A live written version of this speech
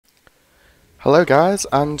Hello guys,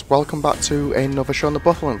 and welcome back to another Show on the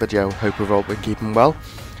Buffalo video. Hope we've all been keeping well.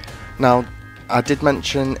 Now, I did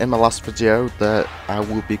mention in my last video that I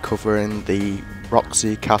will be covering the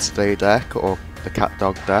Roxie Caturday deck, or the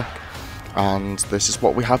Catdog.dek, and this is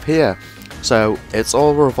what we have here. So, it's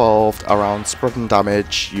all revolved around spreading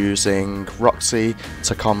damage using Roxie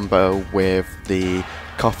to combo with the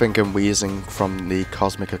Koffings and Weezing from the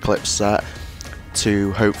Cosmic Eclipse set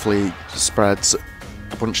to hopefully spread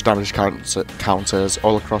a bunch of damage counters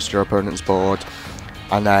all across your opponent's board,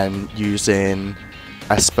 and then using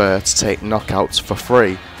Espurrs to take knockouts for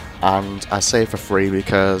free. And I say for free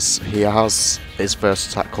because he has his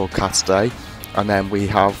first attack called Caturday, and then we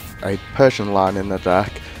have a Persian line in the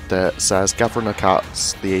deck that says gathering the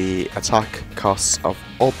cats, the attack costs of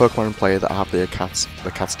all Pokemon in play that have the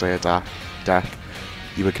Caturday deck,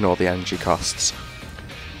 you ignore the energy costs.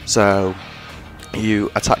 So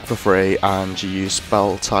you attack for free, and you use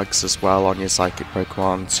spell tags as well on your psychic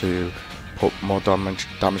Pokemon to put more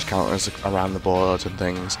damage counters around the board and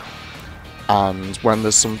things. And when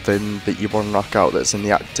there's something that you want to knock out that's in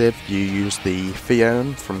the active, you use the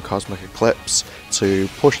Fion from Cosmic Eclipse to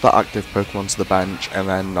push that active Pokemon to the bench and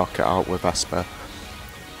then knock it out with Espurr.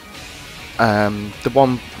 The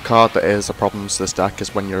one card that is a problem to this deck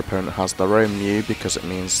is when your opponent has their own Mew, because it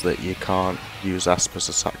means that you can't use Espurr's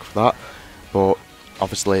attack for that. But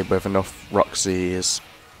obviously with enough Roxies,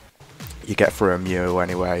 you get through a Mew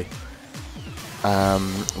anyway.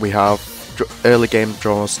 We have early game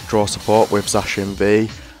draw support with Zacian V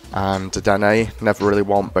and Dedenne. Never really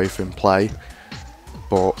want both in play,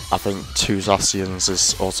 but I think two Zacians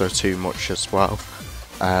is also too much as well,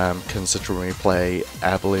 considering we play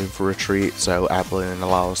Air Balloon for retreat, so Air Balloon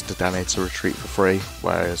allows Dedenne to retreat for free,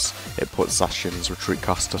 whereas it puts Zacian's retreat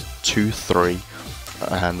cost to 2-3,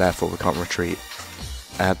 and therefore we can't retreat.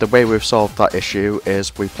 The way we've solved that issue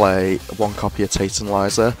is we play one copy of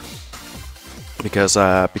Titanizer,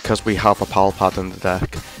 because we have a Pal Pad in the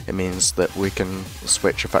deck. It means that we can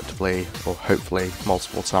switch effectively, or hopefully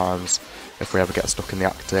multiple times, if we ever get stuck in the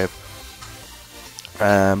active.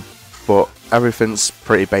 But everything's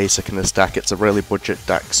pretty basic in this deck. It's a really budget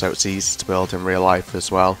deck, so it's easy to build in real life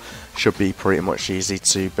as well. Should be pretty much easy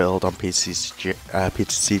to build on PTCGO,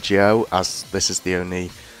 as this is the only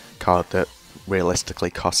card that realistically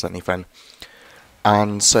costs anything.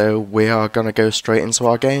 And so we are going to go straight into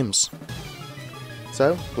our games.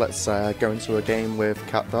 So let's go into a game with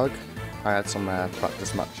Catdog. I had some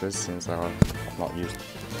practice matches since I've not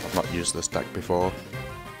used this deck before,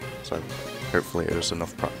 so hopefully it was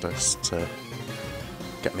enough practice to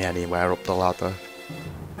get me anywhere up the ladder.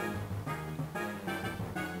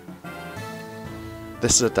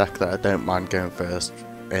 This is a deck that I don't mind going first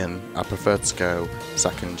in. I prefer to go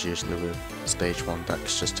second usually with stage 1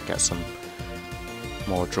 decks, just to get some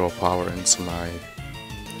more draw power into my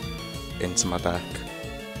deck.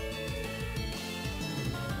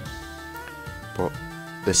 But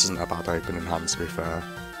this isn't a bad opening hand, to be fair.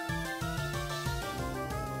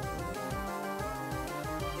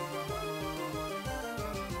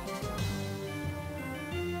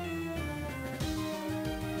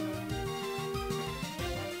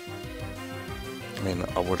 I mean,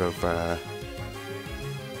 I would have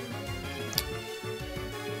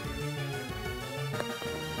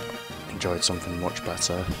enjoyed something much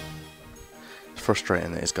better. It's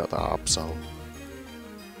frustrating that he's got that Absol.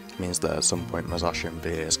 It means that at some point my Zacian V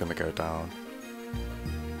is going to go down.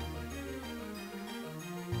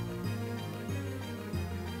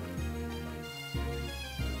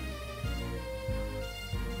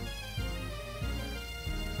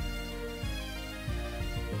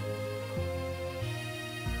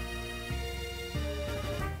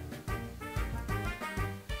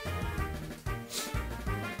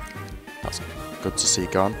 That's good to see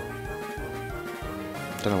gone.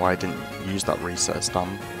 Don't know why I didn't use that reset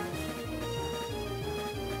stamp.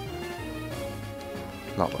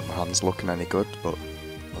 Not that my hand's looking any good, but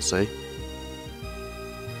we'll see.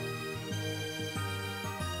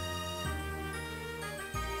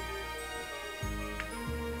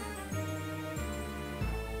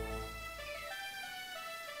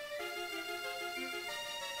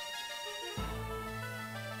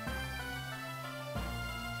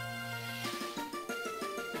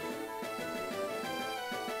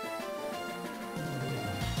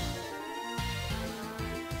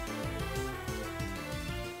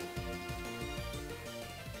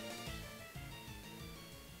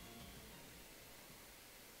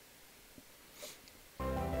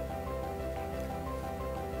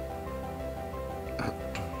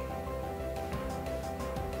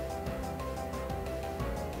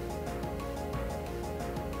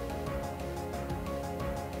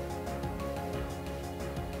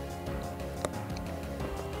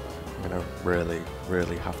 gonna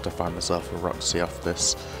really have to find myself a Roxie off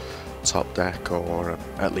this top deck, or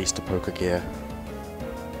at least a poker gear,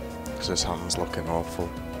 because his hand's looking awful.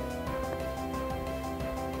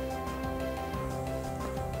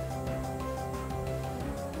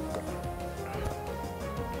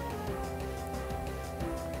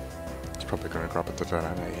 He's probably gonna grab a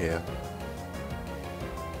Caturday here.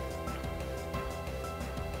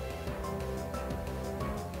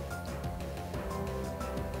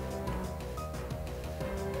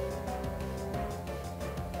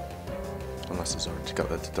 Unless he's already got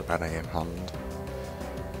the Caturday in hand.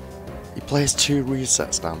 He plays 2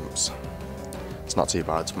 reset stamps. It's not too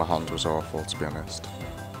bad, my hand was awful, to be honest.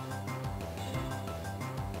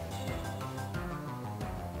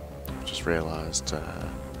 I've just realised the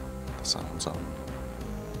sound's on.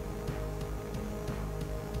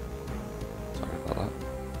 Sorry about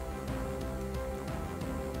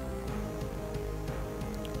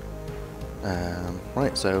that.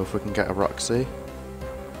 Right, so if we can get a Roxie.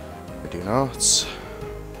 We do not.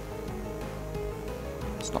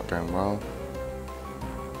 It's not going well.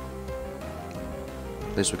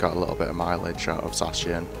 At least we got a little bit of mileage out of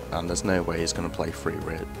Zacian, and there's no way he's going to play 3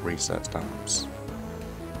 reset stamps.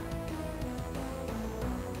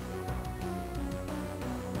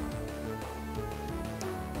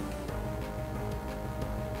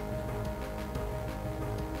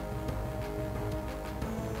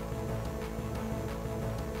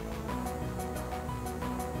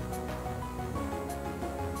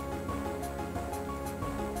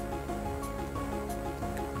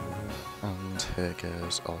 Here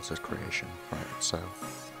goes Altered Creation. Right, so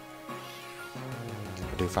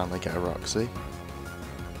I do finally get a Roxie.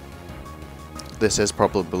 This is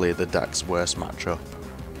probably the deck's worst matchup.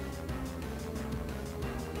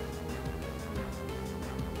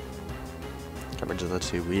 Get rid of the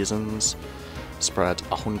 2 Weezings. Spread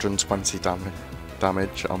 120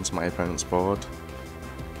 damage onto my opponent's board.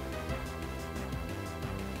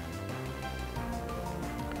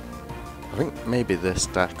 I think maybe this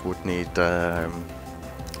deck would need, oh,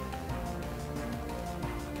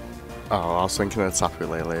 I was thinking of Tapu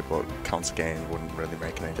Lele, but counter gain wouldn't really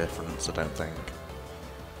make any difference, I don't think.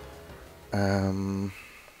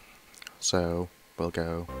 So we'll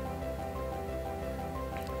go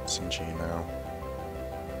Sinjino.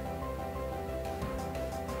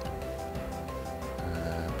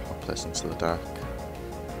 Pop this into the deck.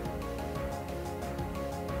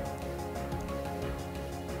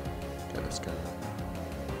 Get this going.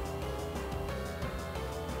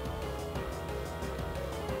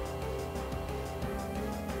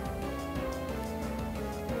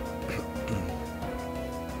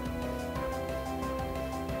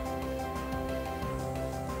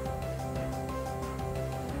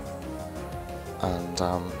 And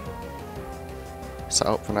set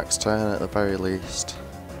up for next turn at the very least.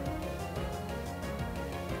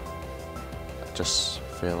 I just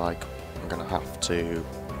feel like I'm gonna have to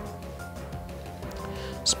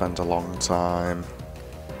spend a long time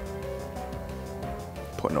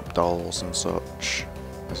putting up dolls and such.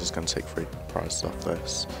 This is gonna take 3 prizes off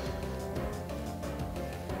this.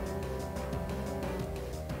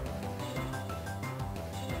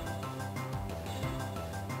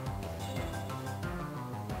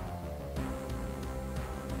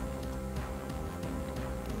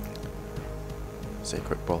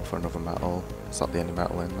 Secret ball for another metal. Is that the only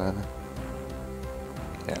metal in there?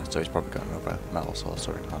 Yeah, so he's probably got another metal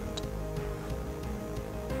saucer in hand.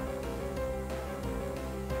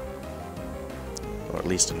 Or at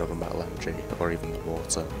least another metal MG, or even the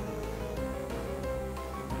water.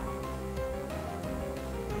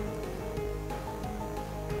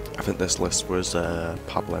 I think this list was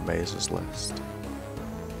Pablo Maze's list.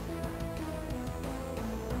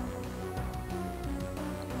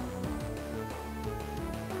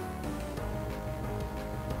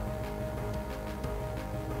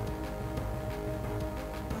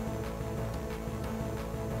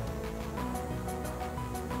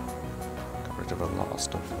 Of a lot of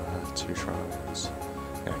stuff there, 2 shrines.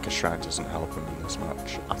 Yeah, because shrine doesn't help him in this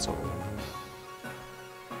match at all.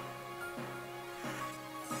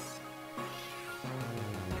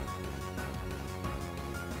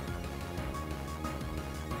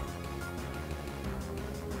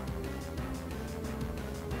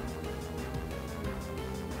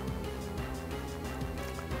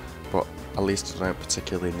 But at least I don't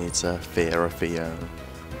particularly need to fear a Fiona.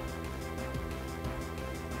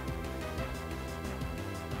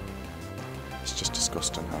 Just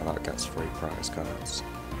disgusting how that gets 3 prize cards.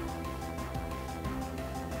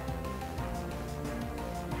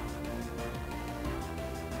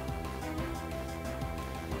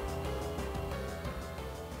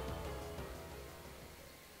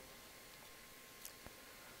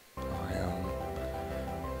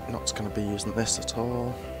 not going to be using this at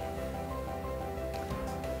all.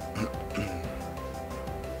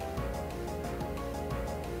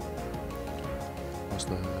 Was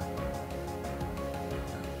there?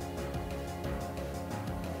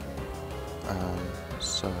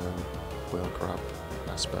 So we'll grab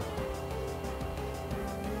Espurrs.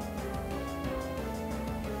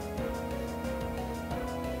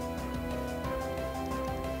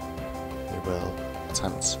 We will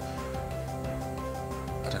attempt.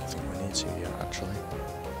 I don't think we need to yet, actually.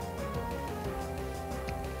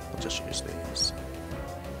 I'll just use these.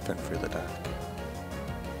 Fin through the deck.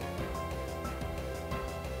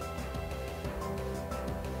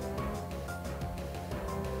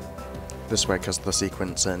 This way, because the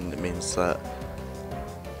sequencing, it means that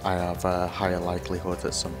I have a higher likelihood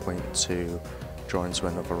at some point to draw into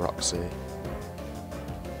another Roxie.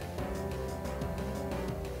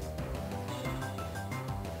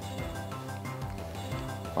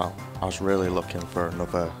 Well, I was really looking for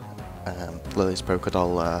another Lily's Polka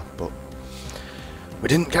Doll there, but we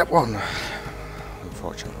didn't get one,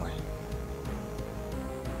 unfortunately.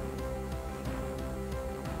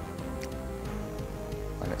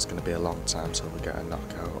 And it's going to be a long time till we get a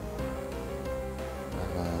knockout.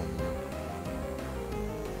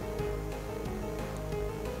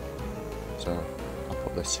 So I'll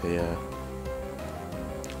put this here.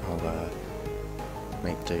 I'll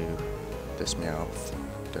make do this Meowth.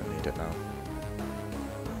 Don't need it now.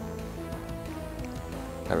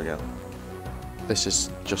 There we go. This is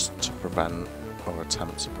just to prevent, or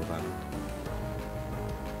attempt to prevent,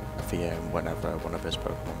 a VM whenever one of his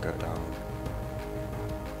Pokemon go down.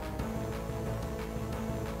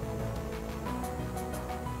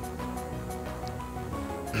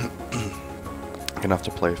 I'm gonna have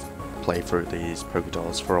to play through these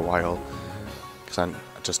Pokedolls for a while, because I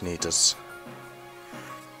just need as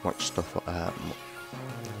much stuff,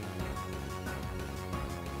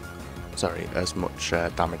 as much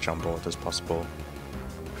damage on board as possible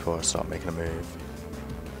before I start making a move.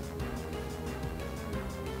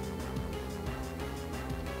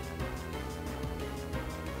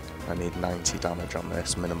 I need 90 damage on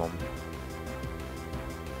this minimum.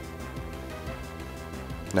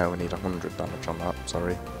 No, we need 100 damage on that,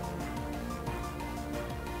 sorry.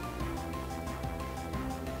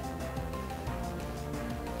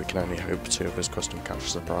 We can only hope two of his custom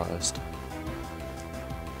catches are prized.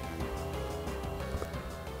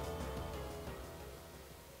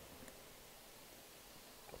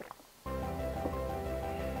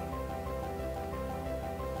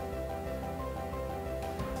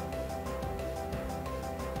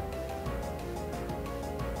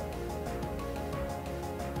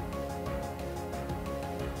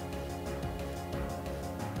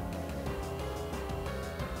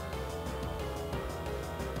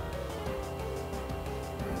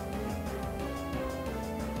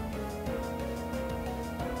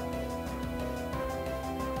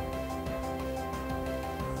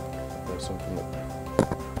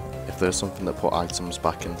 If there's something that put items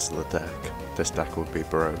back into the deck, this deck would be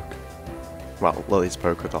broke. Well, Lily's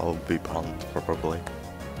Polka Doll would be banned, probably.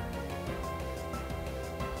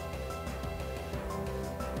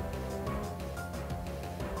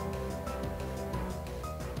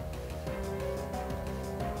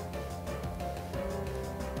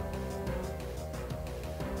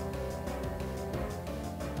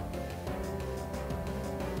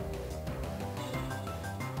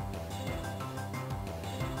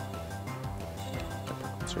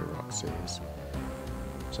 Two Roxies.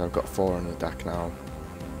 So I've got 4 on the deck now.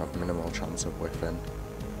 I have minimal chance of whiffing.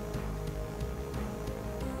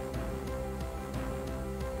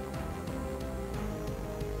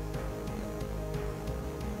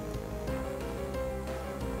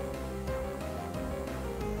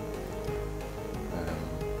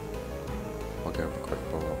 I'll go for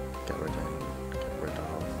quick ball, get rid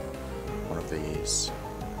of one of these.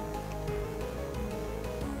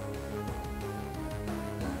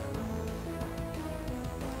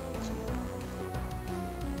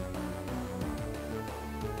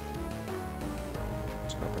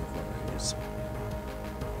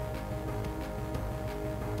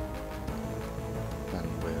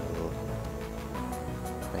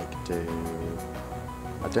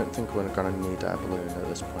 I don't think we're going to need Air Balloon at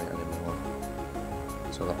this point anymore,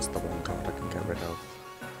 so that's the one card I can get rid of.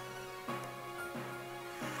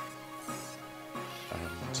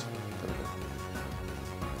 And there we go.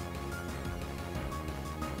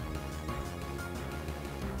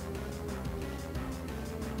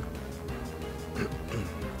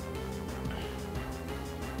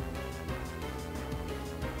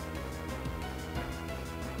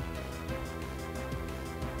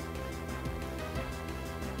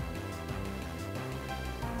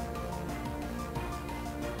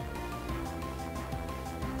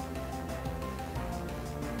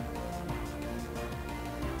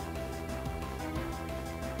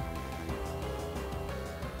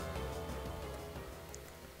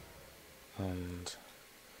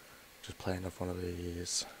 play another one of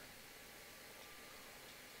these.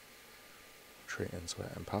 Retreat into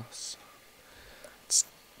it and pass.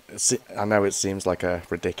 I know it seems like a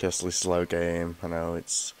ridiculously slow game. I know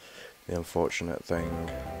it's the unfortunate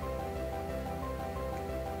thing.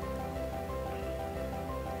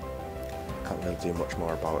 Can't really do much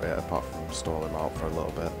more about it apart from stall him out for a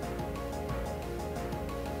little bit.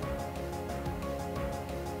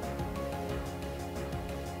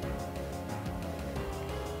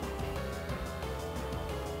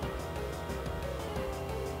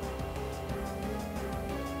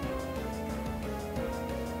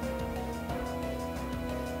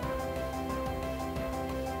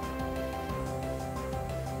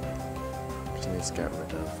 Needs to get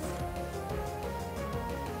rid of.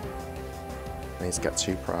 Needs to get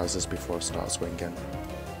 2 prizes before it starts swinging.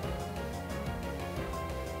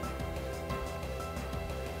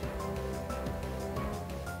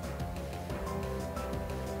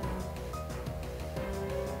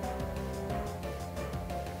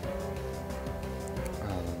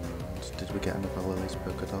 And did we get another Lily's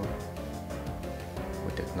Polkadot?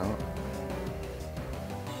 We did not.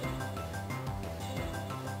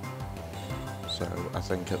 So I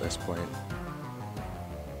think at this point,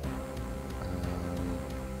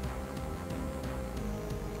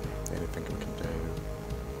 the only thing we can do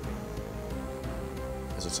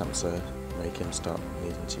is attempt to make him start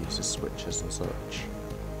needing to use his switches and such.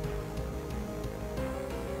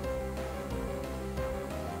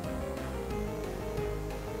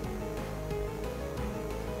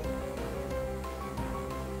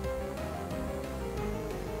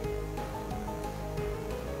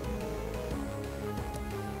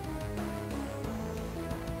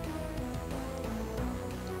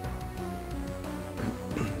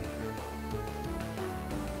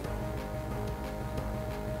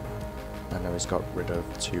 I know he's got rid of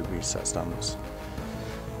 2 reset stamps,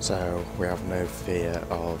 so we have no fear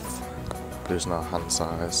of losing our hand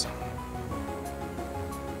size.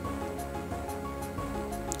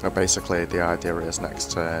 So basically the idea is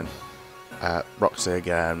next turn, Roxie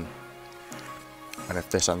again, and if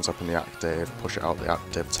this ends up in the active, push it out the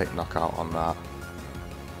active, take knockout on that.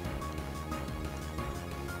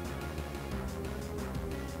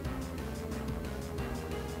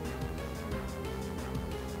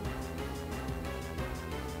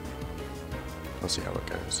 We'll see how it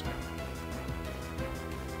goes.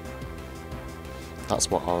 That's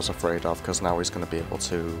what I was afraid of, because now he's going to be able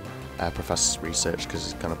to profess research, because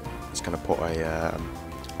he's going to put a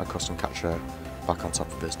custom catcher back on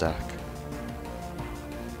top of his deck.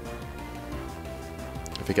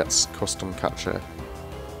 If he gets custom catcher,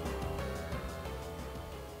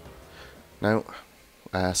 no.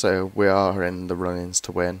 So we are in the run-ins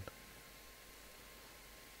to win.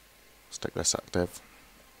 Stick this active.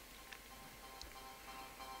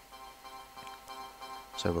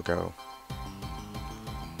 So we'll go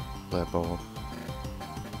play ball,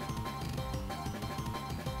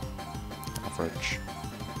 average,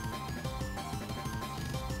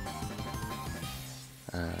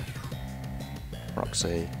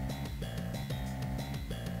 Roxie,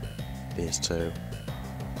 these 2.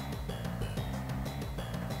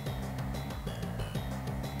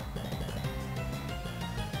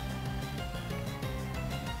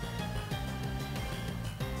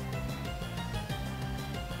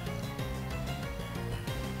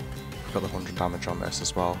 Got the 100 damage on this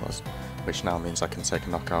as well, which now means I can take a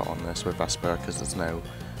knockout on this with Espurrs because there's no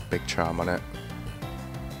big charm on it.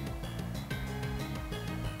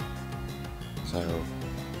 So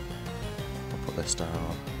I'll put this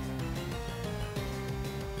down.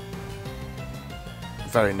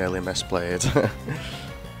 Very nearly misplayed.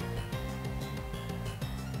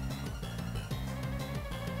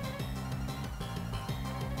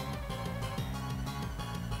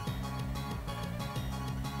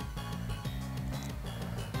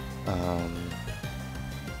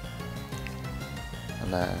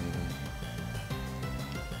 And then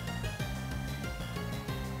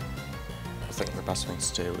I think the best thing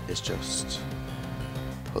to do is just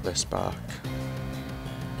put this back,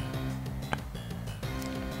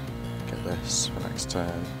 get this for next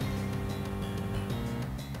turn,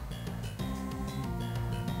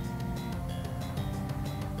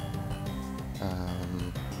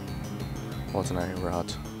 ordinary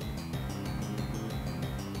rod,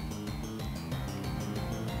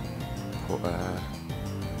 put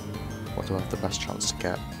what do I have the best chance to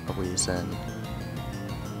get? A Weezing.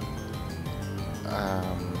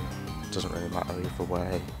 Doesn't really matter either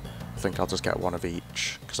way. I think I'll just get one of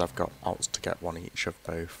each, because I've got outs to get one each of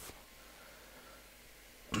both.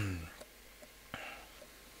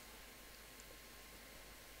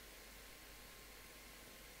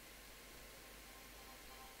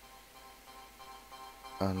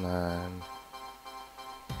 and then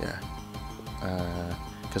yeah,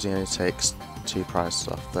 because he only takes 2 prizes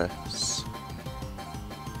off this.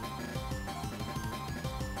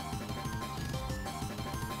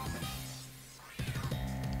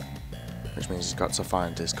 Which means he's got to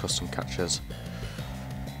find his custom catchers,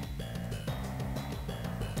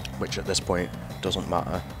 which at this point doesn't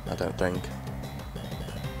matter, I don't think.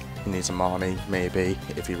 He needs a Marnie, maybe,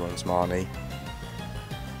 if he runs Marnie.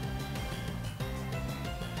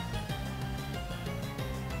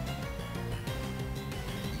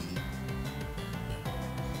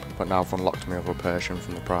 But now I've unlocked my other Persian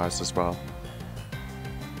from the prize as well.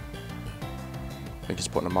 I think he's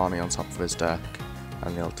putting a Marnie on top of his deck,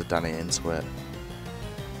 and he'll Danny into it.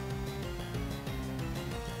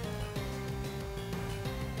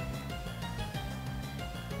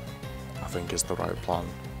 I think is the right plan,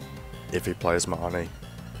 if he plays Marnie.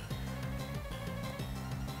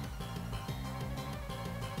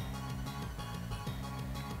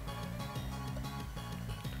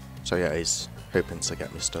 So yeah, he's hoping to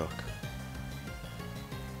get me stuck.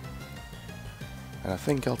 And I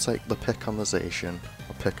think I'll take the pick on the Zacian.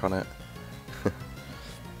 I'll pick on it.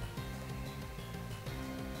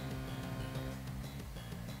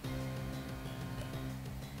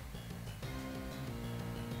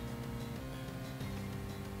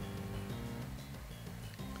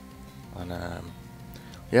 And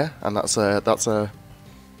yeah, and that's a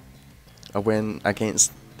win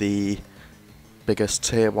against the biggest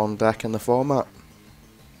tier 1 deck in the format,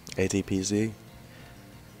 ADPZ.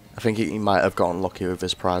 I think he might have gotten lucky with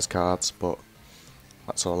his prize cards, but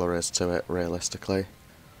that's all there is to it realistically.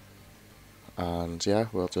 And yeah,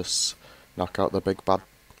 we'll just knock out the big bad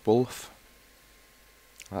wolf.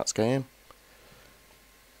 That's game.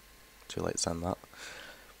 Too late to send that.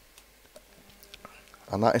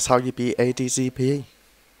 And that is how you beat ADZP.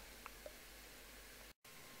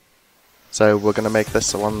 So we're going to make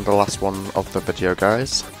this one the last one of the video,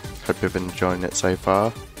 guys. Hope you've been enjoying it so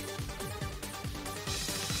far.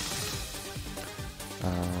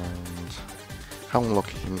 And how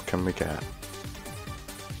unlucky can we get?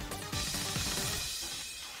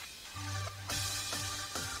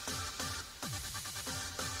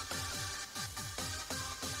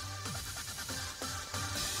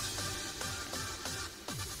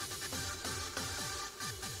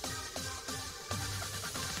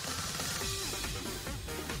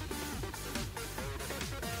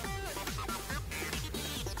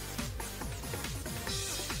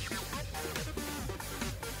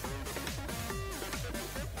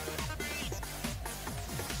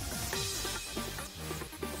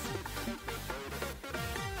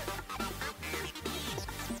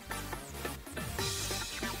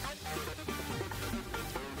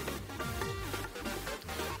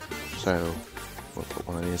 So we'll put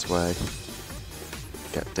one of these away.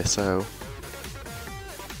 Get Disso.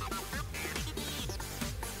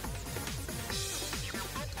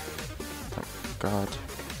 Thank God.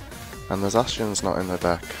 And the Zacian's not in the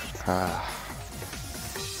deck. Ah,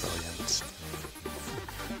 brilliant.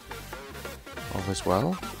 All is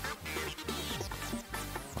well.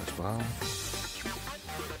 All is well.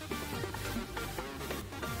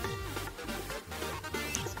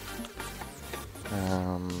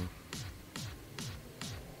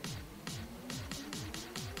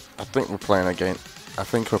 I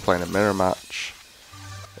think we're playing a mirror match,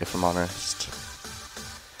 if I'm honest.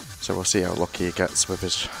 So we'll see how lucky he gets with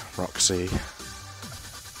his Roxie.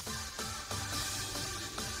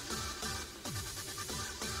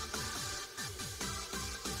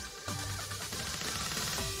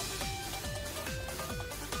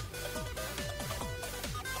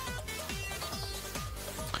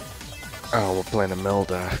 Oh, we're playing a mill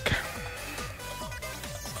deck.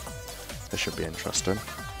 This should be interesting.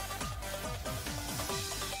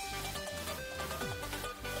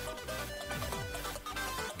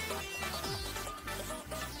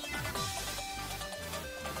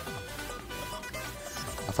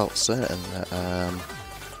 I felt certain that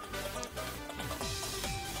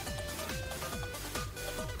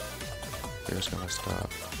he was going to start.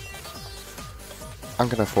 I'm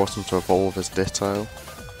going to force him to evolve his Ditto,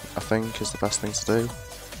 I think is the best thing to do.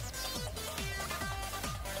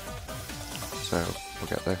 So we'll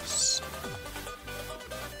get this.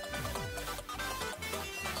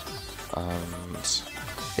 And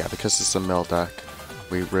yeah, because it's a mill deck,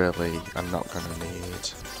 we really are not going to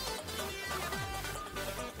need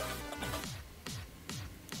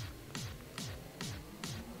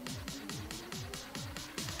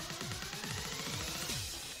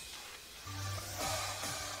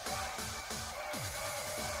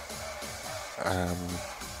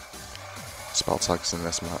spell tags in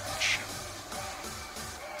this match.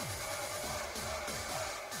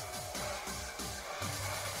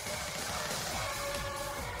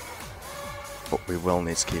 but we will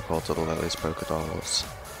need to keep hold of the Lily's Pokédolls.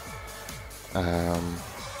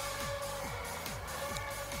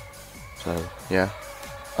 So, yeah.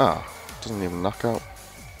 Ah, doesn't even knock out.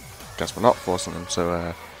 Guess we're not forcing him,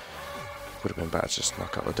 so would have been better to just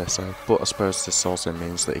knock out the Disso. But I suppose this also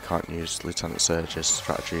means that he can't use Lieutenant Surge's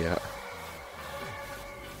strategy yet,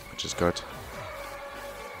 which is good.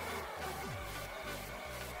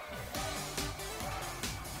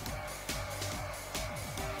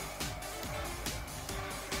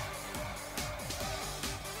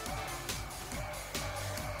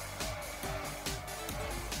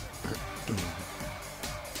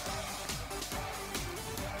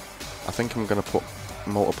 I think I'm going to put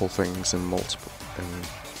multiple things in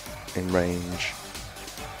in range.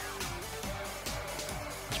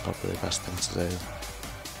 That's probably the best thing to do.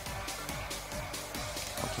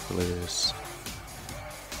 Blues,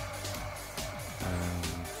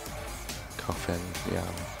 Koffing,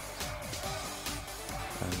 yeah,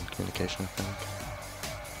 and communication, I think.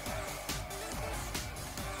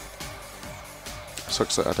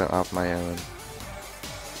 Sucks that I don't have my own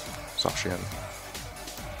Zacian.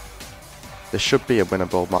 This should be a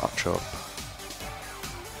winnable matchup.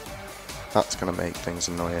 That's going to make things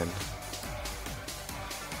annoying.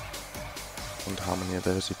 Wonder how many of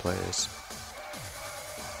those he plays.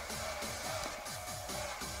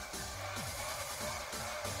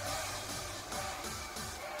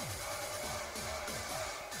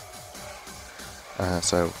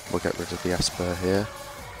 So we'll get rid of the Espurrs here.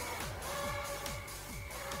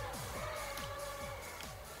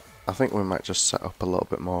 I think we might just set up a little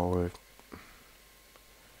bit more with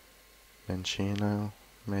Minccino,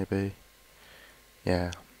 maybe.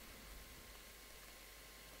 Yeah.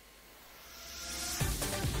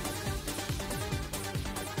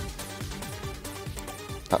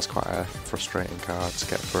 That's quite a frustrating card to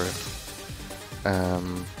get through.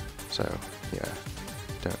 So yeah,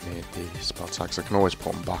 don't need the spell tags. I can always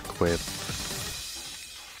put them back with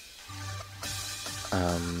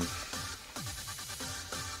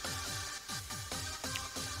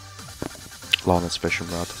Lana's fishing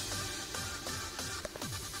rod.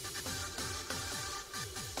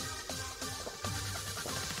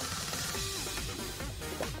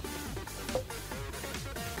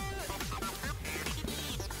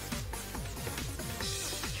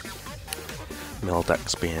 Mill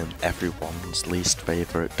decks being everyone's least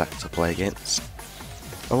favourite deck to play against.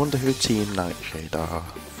 I wonder who Team Nightshade are.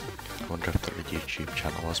 I wonder if they're a YouTube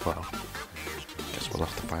channel as well. Guess we'll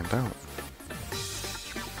have to find out.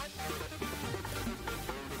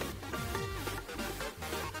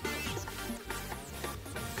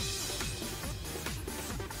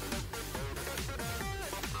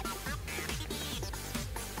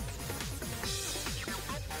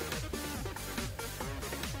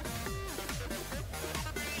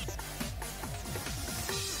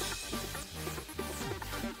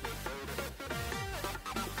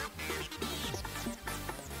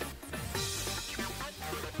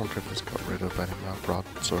 I wonder if it's got rid of any more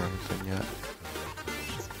rods or anything yet.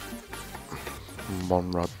 One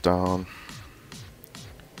rod down.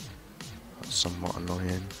 That's somewhat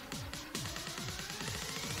annoying.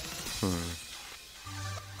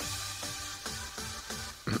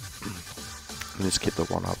 I need to keep the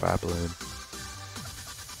one out air balloon.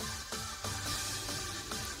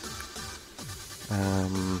 I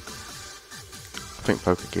think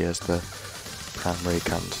Pokegear is the primary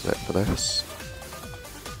candidate for this.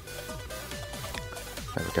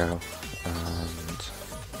 There we go, and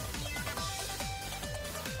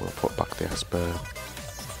we'll put back the Espurr.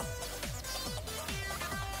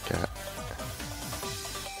 Get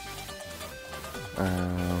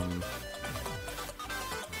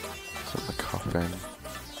something Koffing.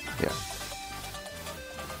 Yeah,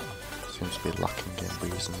 seems to be lacking in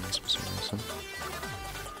Weezings for some reason.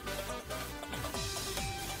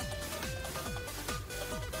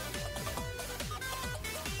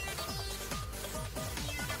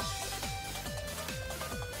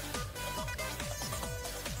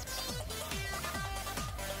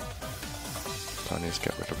 I need to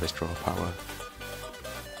get rid of his draw power.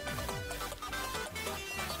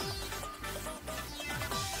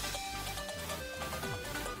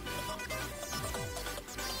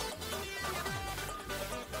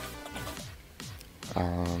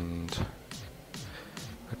 And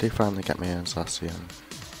I do finally get my own Zacian.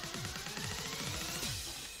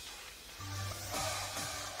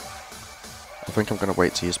 I think I'm going to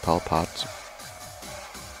wait to use Pal Pads.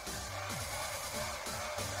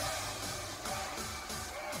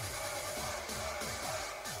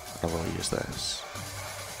 I will use this.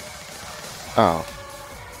 Oh.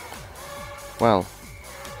 Well,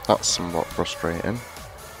 that's somewhat frustrating.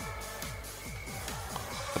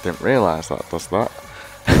 didn't realise that does that.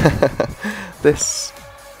 This...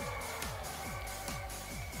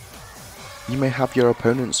 You may have your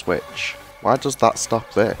opponent switch. Why does that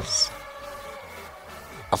stop this?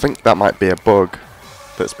 I think that might be a bug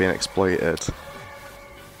that's being exploited.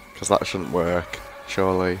 Because that shouldn't work,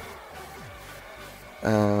 surely.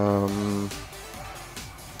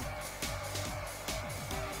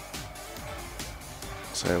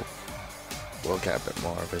 So, we'll get a bit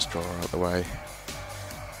more of his draw out of the way.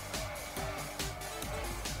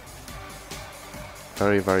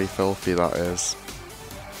 Very, very filthy that is.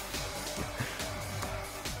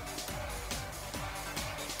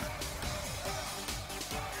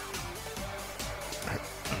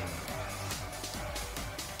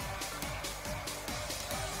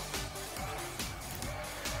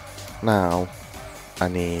 Now, I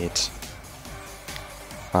need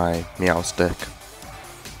my meow stick.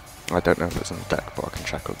 I don't know if it's in the deck, but I can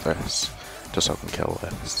check with this, just so I can kill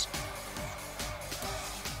this.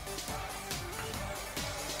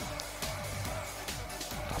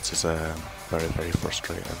 That is very, very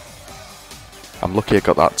frustrating. I'm lucky I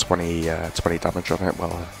got that 20 damage on it,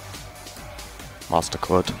 well, Master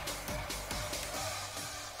could.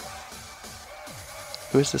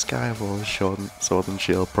 Who is this guy of all his Sword and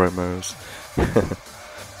Shield promos?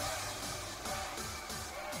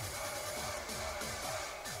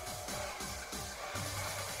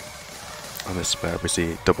 And this is where we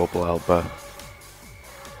see double Belelba.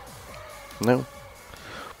 No?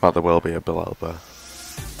 Well, there will be a Belelba.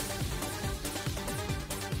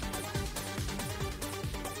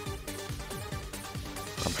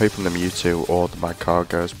 I'm hoping the Mewtwo or the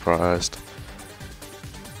Magcargo is prized.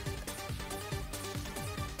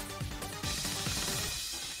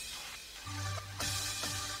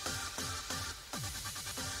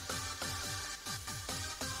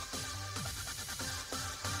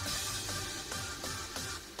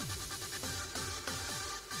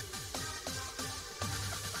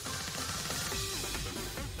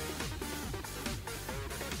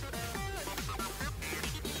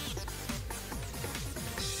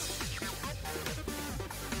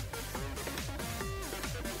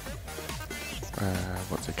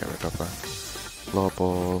 What's it get rid of then? Low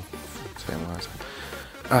ball, same as.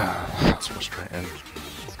 That's frustrating.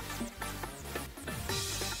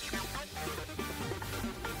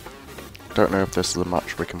 Don't know if this is a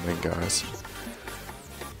match we can win, guys.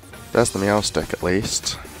 There's the meow stick at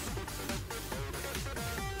least.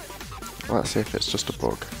 Let's see if it's just a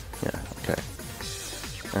bug. Yeah, okay.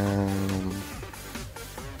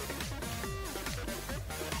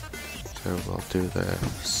 So we'll do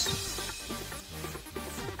this.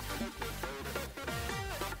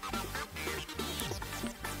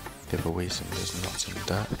 If a Weezing is not in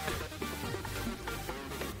deck.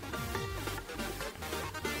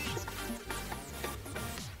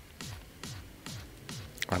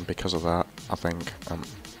 And because of that, I think I'm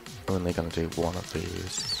only going to do one of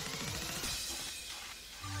these.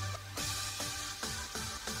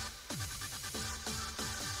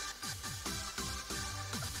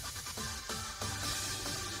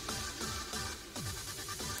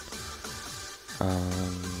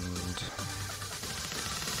 And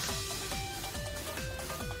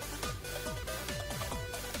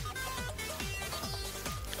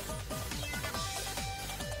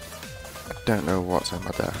I don't know what's in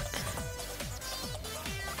my deck.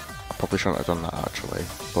 I probably shouldn't have done that actually,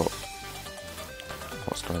 but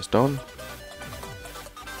what's done is done.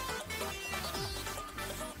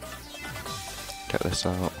 Get this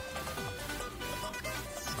out.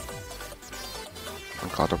 I'm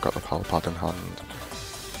glad I've got the power pad in hand.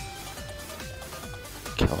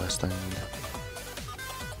 Kill this thing.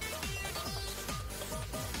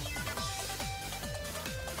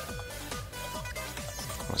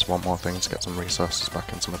 There's one more thing to get some resources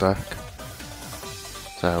back into my deck.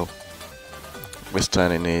 So, this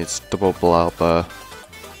turn it needs double Belelba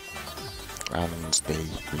and the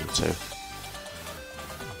Mewtwo.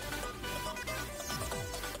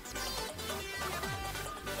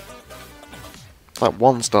 That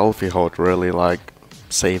one stealthy hold really like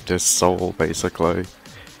saved his soul basically.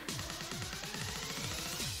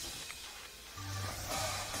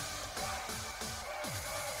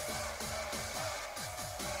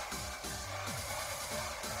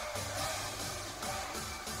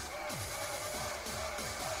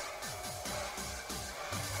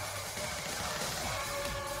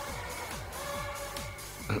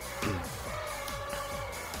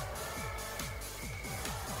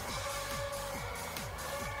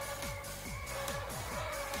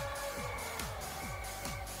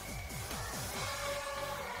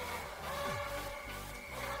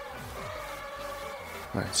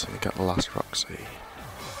 Right, so we get the last Roxie.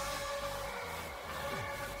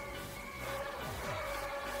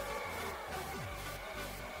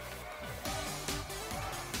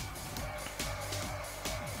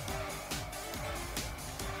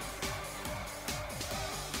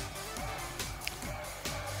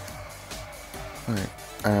 Right.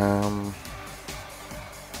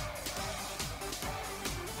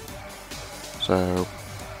 So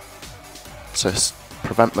to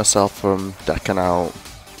prevent myself from decking out,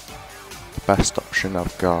 the best option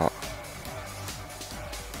I've got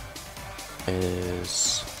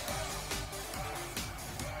is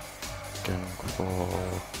going for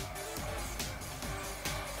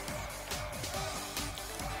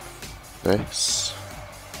this.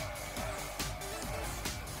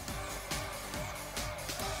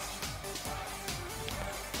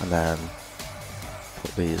 And then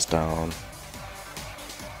put these down.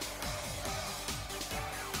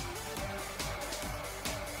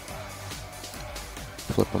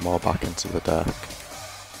 Flip them all back into the deck.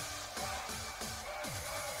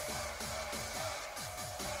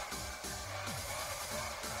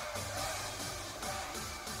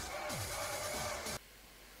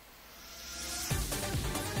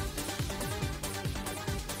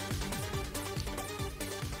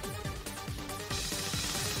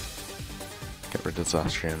 Get rid of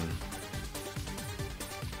Zacian.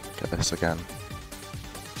 Get this again.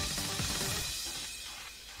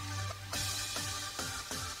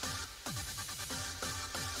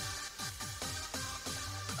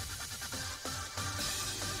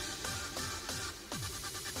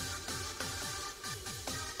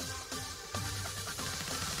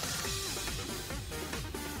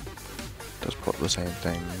 Just put the same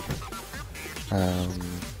thing.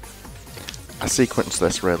 I sequenced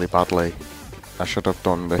this really badly. I should have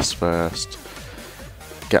done this first.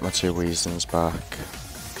 Get my 2 Weezings back.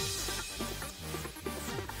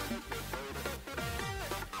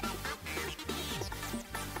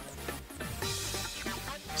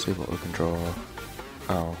 See what we can draw.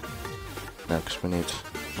 Oh, no, because we need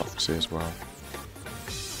Roxie as well.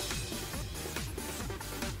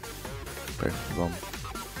 Both of them.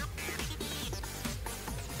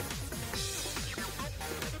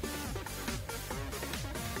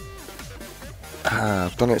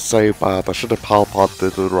 I've done it so bad. I should have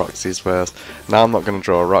palpodded the Roxies first. Now I'm not going to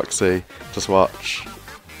draw a Roxie. Just watch.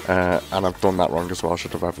 And I've done that wrong as well. I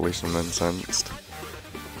should have Evolution and Incensed.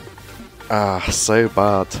 So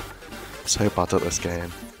bad. So bad at this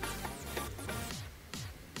game.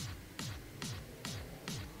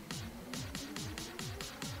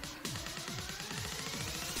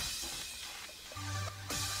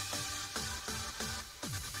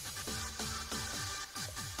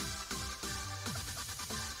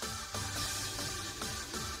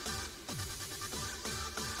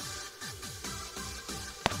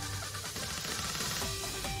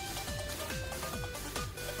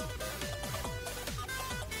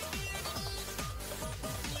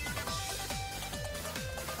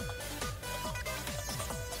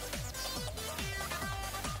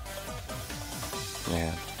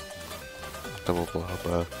 Yeah, double blow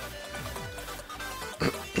bow.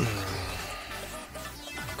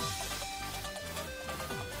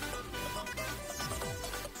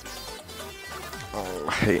 Oh,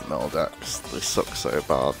 I hate null decks. They suck so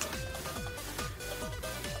bad.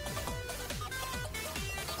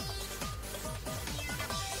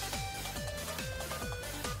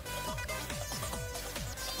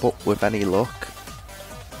 But with any luck,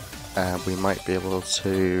 we might be able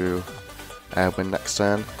to win next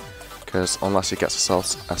turn, because unless he gets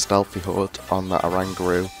a stealthy hood on that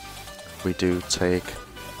Oranguru, we do take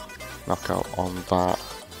knockout on that,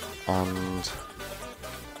 and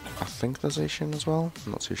I think there's Asian as well,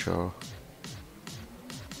 I'm not too sure.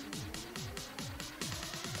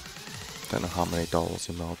 Don't know how many dolls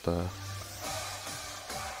he milled there.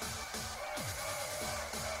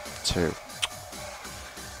 2.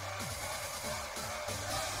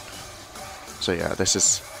 So yeah, this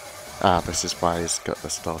is why he's got the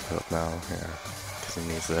stealth up now, yeah, because he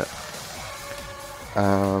needs it.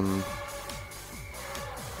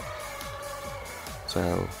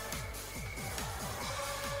 So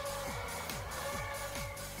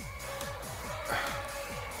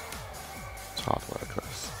it's hard work,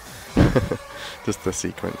 this. Just the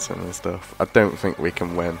sequencing and stuff. I don't think we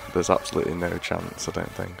can win. There's absolutely no chance, I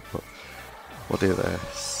don't think, but we'll do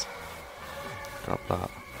this. Grab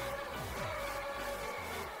that.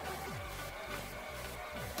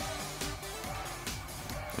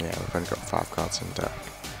 Yeah, we've only got 5 cards in deck.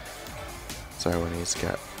 So we need to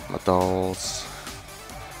get my dolls.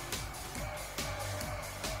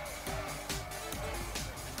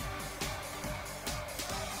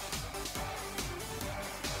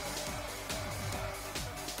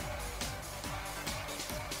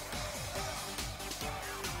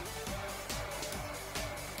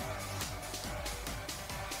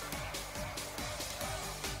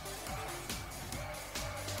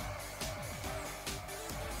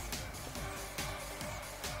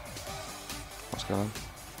 Go on.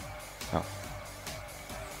 Oh.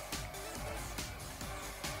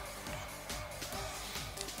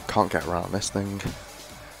 Can't get around this thing.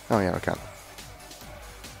 Oh yeah, I can.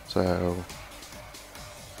 So,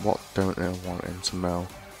 what don't I want him to mill?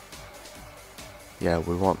 Yeah,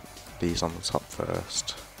 we want these on the top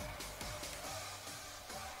first.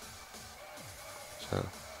 So,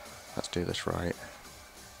 let's do this right.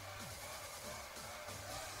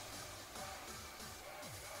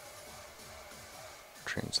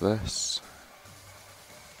 Change this.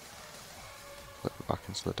 Flip it back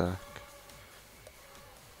into the deck.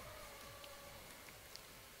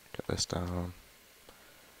 Get this down.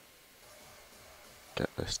 Get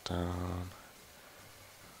this down.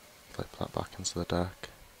 Flip that back into the deck.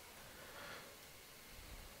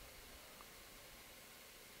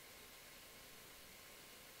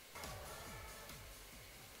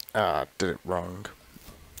 Ah, did it wrong.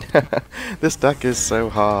 This deck is so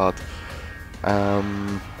hard.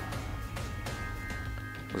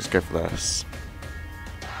 Let's go for this.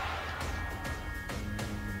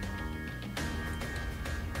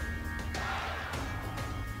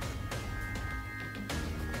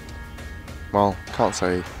 Well, can't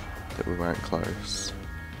say that we weren't close.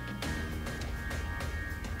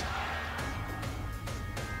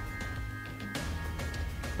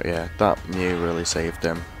 But yeah, that Mew really saved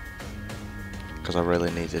him, because I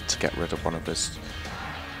really needed to get rid of one of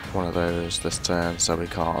those this turn, so we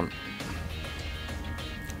can't.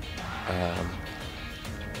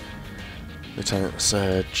 Lieutenant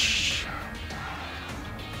Surge.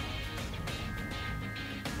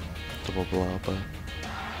 Double Blabber.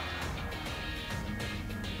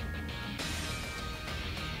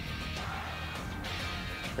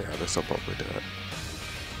 Yeah, this will probably do it.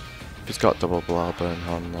 If he's got double Blabber in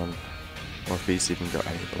hand, then, or if he's even got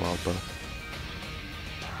any Blabber.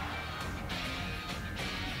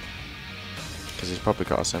 Because he's probably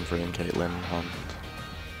got a Symphony and Caitlyn in hand.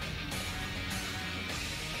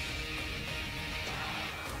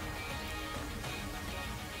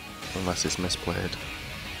 Unless it's misplayed.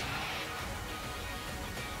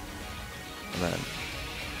 And then,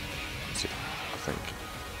 let's see, I think,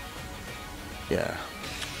 yeah,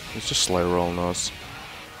 he's just slow rolling us.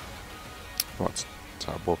 What a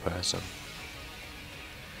terrible person.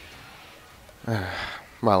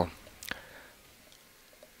 Well,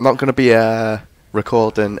 I'm not going to be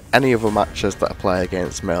recording any other matches that I play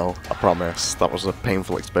against Mill, I promise. That was a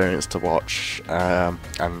painful experience to watch,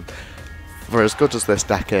 and for as good as this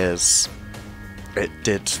deck is, it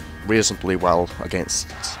did reasonably well against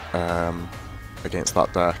that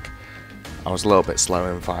deck. I was a little bit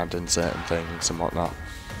slow in finding certain things and whatnot,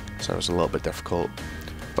 so it was a little bit difficult.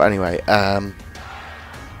 But anyway,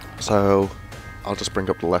 so I'll just bring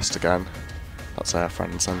up the list again. That's our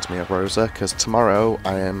friend sent me a Rosa, because tomorrow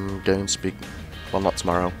I am going to be, well, not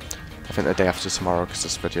tomorrow, I think the day after tomorrow, because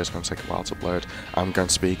this video is going to take a while to upload, I'm going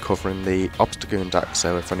to be covering the Obstagoon deck,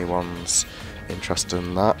 so if anyone's interested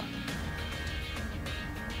in that,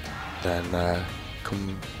 then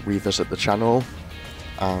come revisit the channel.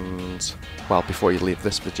 And, well, before you leave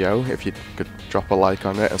this video, if you could drop a like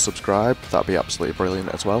on it and subscribe, that'd be absolutely brilliant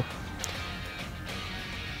as well.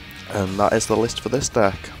 And that is the list for this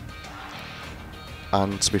deck.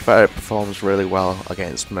 And to be fair, it performs really well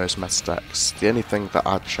against most meta decks. The only thing that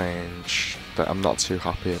I'd change, that I'm not too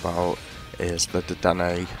happy about, is the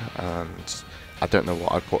Dedenne, and I don't know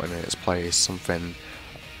what I'd put in its place. Something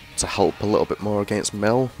to help a little bit more against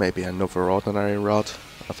Mill, maybe another Ordinary Rod,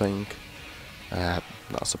 I think.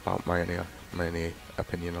 That's about my only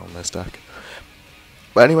opinion on this deck.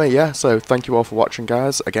 But anyway, yeah, so thank you all for watching,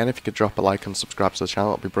 guys. Again, if you could drop a like and subscribe to the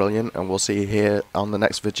channel, it'd be brilliant. And we'll see you here on the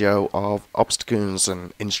next video of Obstagoons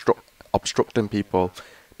and obstructing people.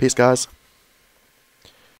 Peace, guys.